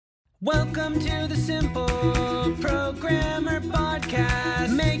Welcome to the Simple Programmer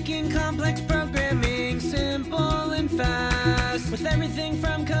Podcast, making complex programming simple and fast, with everything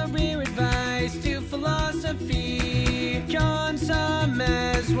from career advice to philosophy. John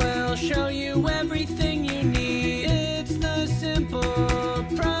Summers will show you everything you need. It's the Simple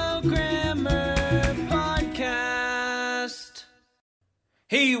Programmer Podcast.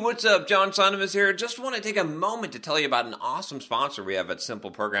 Hey, what's up? John Sonnemus here. Just want to take a moment to tell you about an awesome sponsor we have at Simple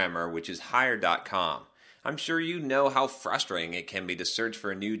Programmer, which is Hired.com. I'm sure you know how frustrating it can be to search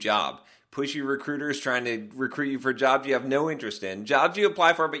for a new job. Pushy recruiters trying to recruit you for jobs you have no interest in, jobs you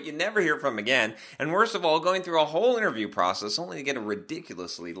apply for but you never hear from again, and worst of all, going through a whole interview process only to get a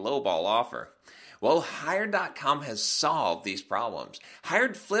ridiculously lowball offer. Well, Hired.com has solved these problems.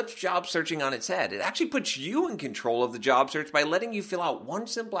 Hired flips job searching on its head. It actually puts you in control of the job search by letting you fill out one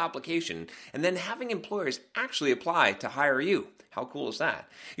simple application and then having employers actually apply to hire you. How cool is that?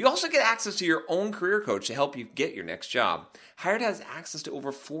 You also get access to your own career coach to help you get your next job. Hired has access to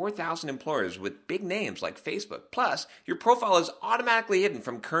over 4,000 employers with big names like Facebook. Plus, your profile is automatically hidden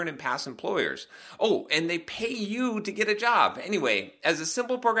from current and past employers. Oh, and they pay you to get a job. Anyway, as a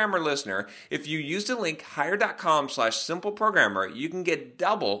Simple Programmer listener, if you use the link hired.com/simpleprogrammer, you can get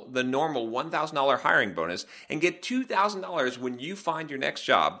double the normal $1,000 hiring bonus and get $2,000 when you find your next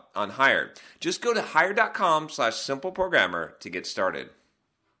job on Hired. Just go to hired.com/simpleprogrammer to get started.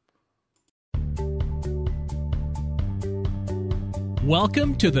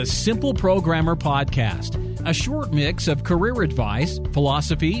 Welcome to the Simple Programmer Podcast, a short mix of career advice,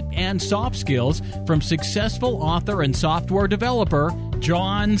 philosophy, and soft skills from successful author and software developer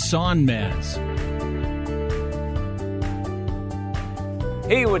John Sonmez.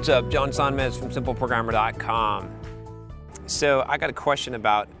 Hey, what's up? John Sonmez from simpleprogrammer.com. So I got a question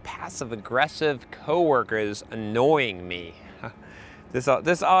about passive-aggressive coworkers annoying me. This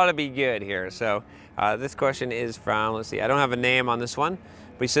ought to be good here. So this question is from, let's see, I don't have a name on this one,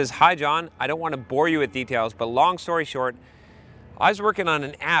 but he says, "Hi John, I don't want to bore you with details, but long story short, I was working on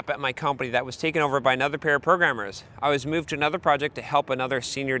an app at my company that was taken over by another pair of programmers. I was moved to another project to help another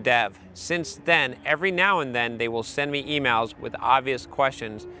senior dev. Since then, every now and then they will send me emails with obvious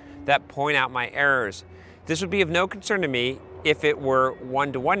questions that point out my errors. This would be of no concern to me if it were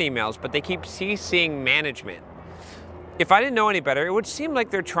one-to-one emails, but they keep CCing management. If I didn't know any better, it would seem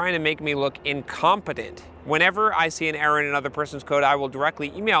like they're trying to make me look incompetent. Whenever I see an error in another person's code, I will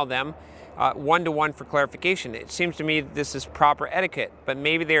directly email them one-to-one for clarification. It seems to me this is proper etiquette, but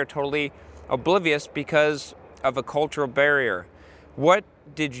maybe they are totally oblivious because of a cultural barrier. What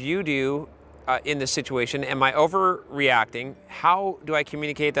did you do in this situation? Am I overreacting? How do I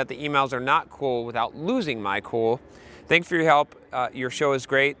communicate that the emails are not cool without losing my cool? Thanks for your help. Your show is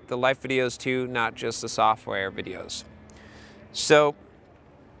great. The life videos too, not just the software videos." So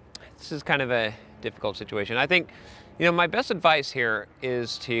this is kind of a difficult situation. I think, my best advice here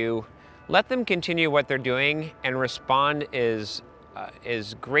is to let them continue what they're doing and respond as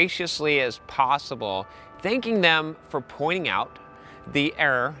graciously as possible, thanking them for pointing out the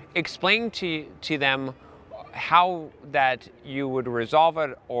error, explaining to them how that you would resolve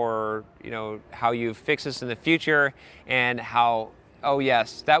it, or how you fix this in the future, and how, oh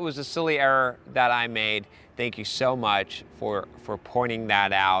yes, that was a silly error that I made. Thank you so much for pointing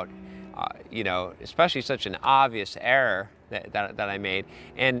that out. Especially such an obvious error that I made.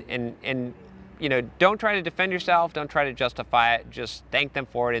 And don't try to defend yourself. Don't try to justify it. Just thank them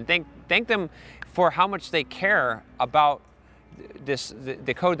for it, and thank them for how much they care about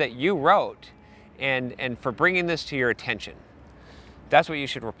the code that you wrote, and for bringing this to your attention. That's what you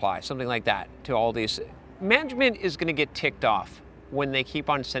should reply, something like that to all these. Management is going to get ticked off when they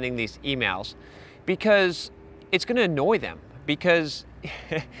keep on sending these emails, because it's going to annoy them. Because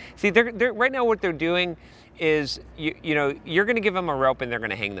see, they're right now what they're doing is you're going to give them a rope and they're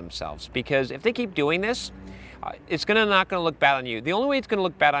going to hang themselves. Because if they keep doing this, it's not going to look bad on you. The only way it's going to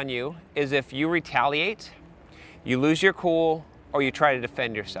look bad on you is if you retaliate, you lose your cool, or you try to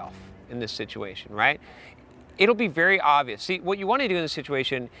defend yourself in this situation, right? It'll be very obvious. See, what you want to do in this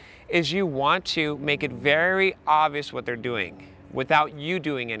situation is you want to make it very obvious what they're doing without you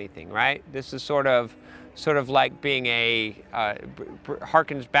doing anything, right? This is sort of like being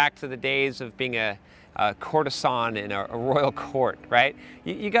harkens back to the days of being a courtesan in a royal court, right?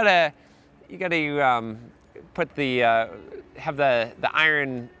 You gotta put have the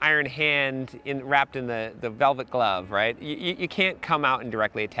iron hand wrapped in the velvet glove, right? You can't come out and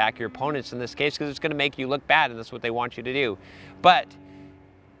directly attack your opponents in this case, because it's going to make you look bad, and that's what they want you to do. But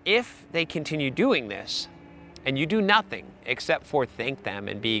if they continue doing this, and you do nothing except for thank them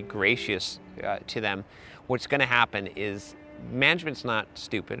and be gracious to them, what's going to happen is management's not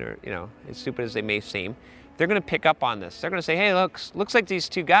stupid, or as stupid as they may seem. They're going to pick up on this. They're going to say, hey, looks like these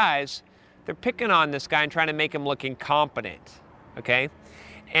two guys, they're picking on this guy and trying to make him look incompetent, okay?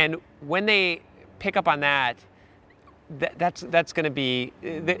 And when they pick up on that, that's going to be,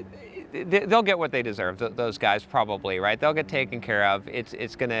 they'll get what they deserve, those guys probably, right? They'll get taken care of.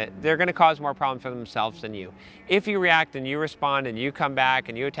 They're going to cause more problems for themselves than you. If you react and you respond and you come back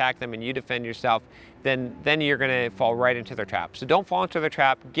and you attack them and you defend yourself, then you're going to fall right into their trap. So don't fall into their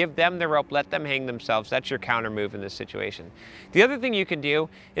trap. Give them the rope. Let them hang themselves. That's your counter move in this situation. The other thing you can do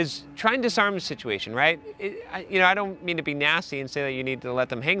is try and disarm the situation, right? I don't mean to be nasty and say that you need to let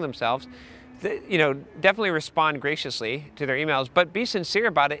them hang themselves. Definitely respond graciously to their emails, but be sincere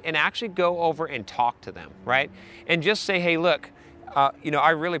about it and actually go over and talk to them, right? And just say, hey, look,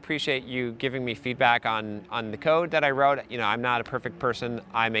 I really appreciate you giving me feedback on the code that I wrote. I'm not a perfect person.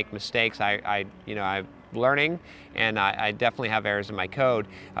 I make mistakes. I'm learning, and I definitely have errors in my code.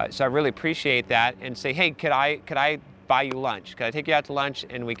 So I really appreciate that. And say, hey, could I buy you lunch? Could I take you out to lunch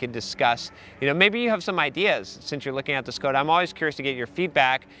and we could discuss, maybe you have some ideas since you're looking at this code. I'm always curious to get your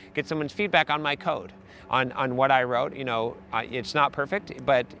feedback, get someone's feedback on my code, on what I wrote. It's not perfect,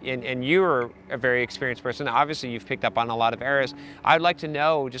 but, and you're a very experienced person. Obviously, you've picked up on a lot of errors. I'd like to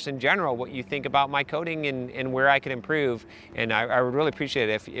know, just in general, what you think about my coding and where I can improve. And I would really appreciate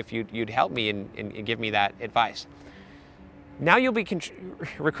it if you'd help me and give me that advice. Now you'll be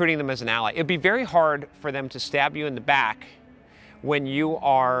recruiting them as an ally. It'd be very hard for them to stab you in the back when you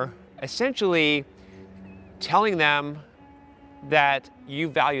are essentially telling them that you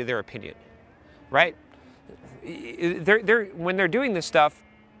value their opinion, right? When they're doing this stuff,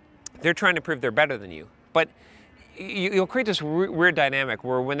 they're trying to prove they're better than you. But you'll create this weird dynamic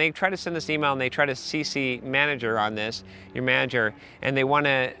where when they try to send this email and they try to CC manager on this, your manager, and they want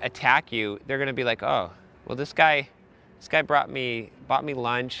to attack you, they're going to be like, oh, well, this guy bought me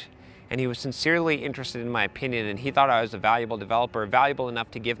lunch, and he was sincerely interested in my opinion, and he thought I was a valuable developer, valuable enough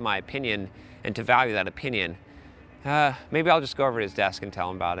to give my opinion and to value that opinion. Maybe I'll just go over to his desk and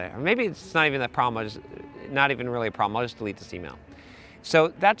tell him about it. Or maybe it's not even that problem, not even really a problem. I'll just delete this email.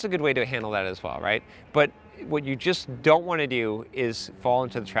 So that's a good way to handle that as well, right? But what you just don't want to do is fall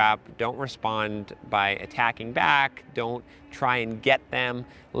into the trap. Don't respond by attacking back. Don't try and get them.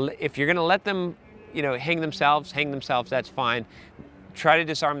 If you're going to let them hang themselves, that's fine. Try to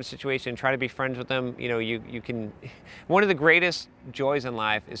disarm the situation, try to be friends with them. You can, one of the greatest joys in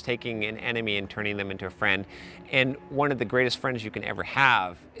life is taking an enemy and turning them into a friend. And one of the greatest friends you can ever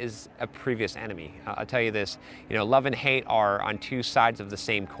have is a previous enemy. I'll tell you this, love and hate are on two sides of the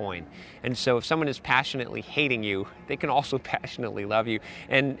same coin. And so if someone is passionately hating you, they can also passionately love you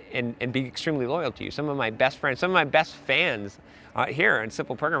and be extremely loyal to you. Some of my best friends, some of my best fans here on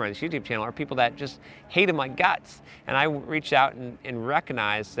Simple Programmer, this YouTube channel, are people that just hated my guts. And I reached out and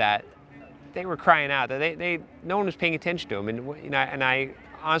recognized that they were crying out, that no one was paying attention to them. And I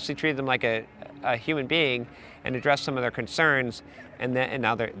honestly treated them like a human being and addressed some of their concerns, and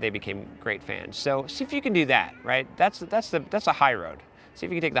now they became great fans. So see if you can do that, right? That's a high road. See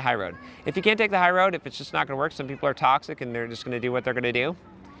if you can take the high road. If you can't take the high road, if it's just not going to work, some people are toxic and they're just going to do what they're going to do,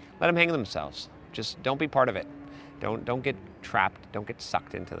 let them hang themselves. Just don't be part of it. Don't get trapped. Don't get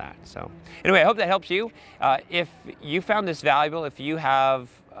sucked into that. So anyway, I hope that helps you. If you found this valuable, if you have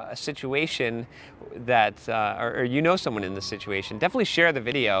a situation that, or someone in this situation, definitely share the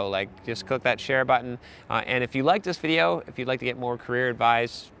video. Just click that share button. And if you like this video, if you'd like to get more career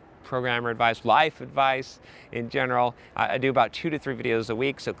advice, programmer advice, life advice in general, I do about 2 to 3 videos a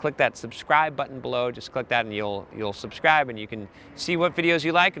week. So click that subscribe button below. Just click that and you'll subscribe, and you can see what videos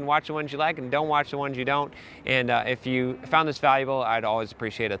you like and watch the ones you like and don't watch the ones you don't. And if you found this valuable, I'd always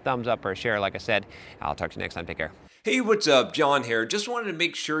appreciate a thumbs up or a share. Like I said, I'll talk to you next time. Take care. Hey, what's up? John here. Just wanted to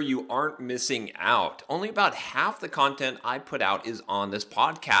make sure you aren't missing out. Only about half the content I put out is on this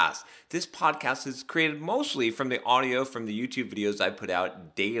podcast. This podcast is created mostly from the audio from the YouTube videos I put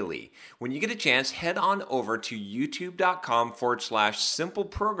out daily. When you get a chance, head on over to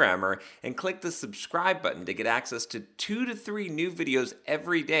youtube.com/simpleprogrammer and click the subscribe button to get access to 2 to 3 new videos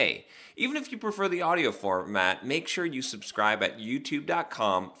every day. Even if you prefer the audio format, make sure you subscribe at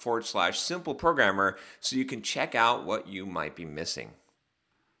youtube.com/simpleprogrammer so you can check out what you might be missing.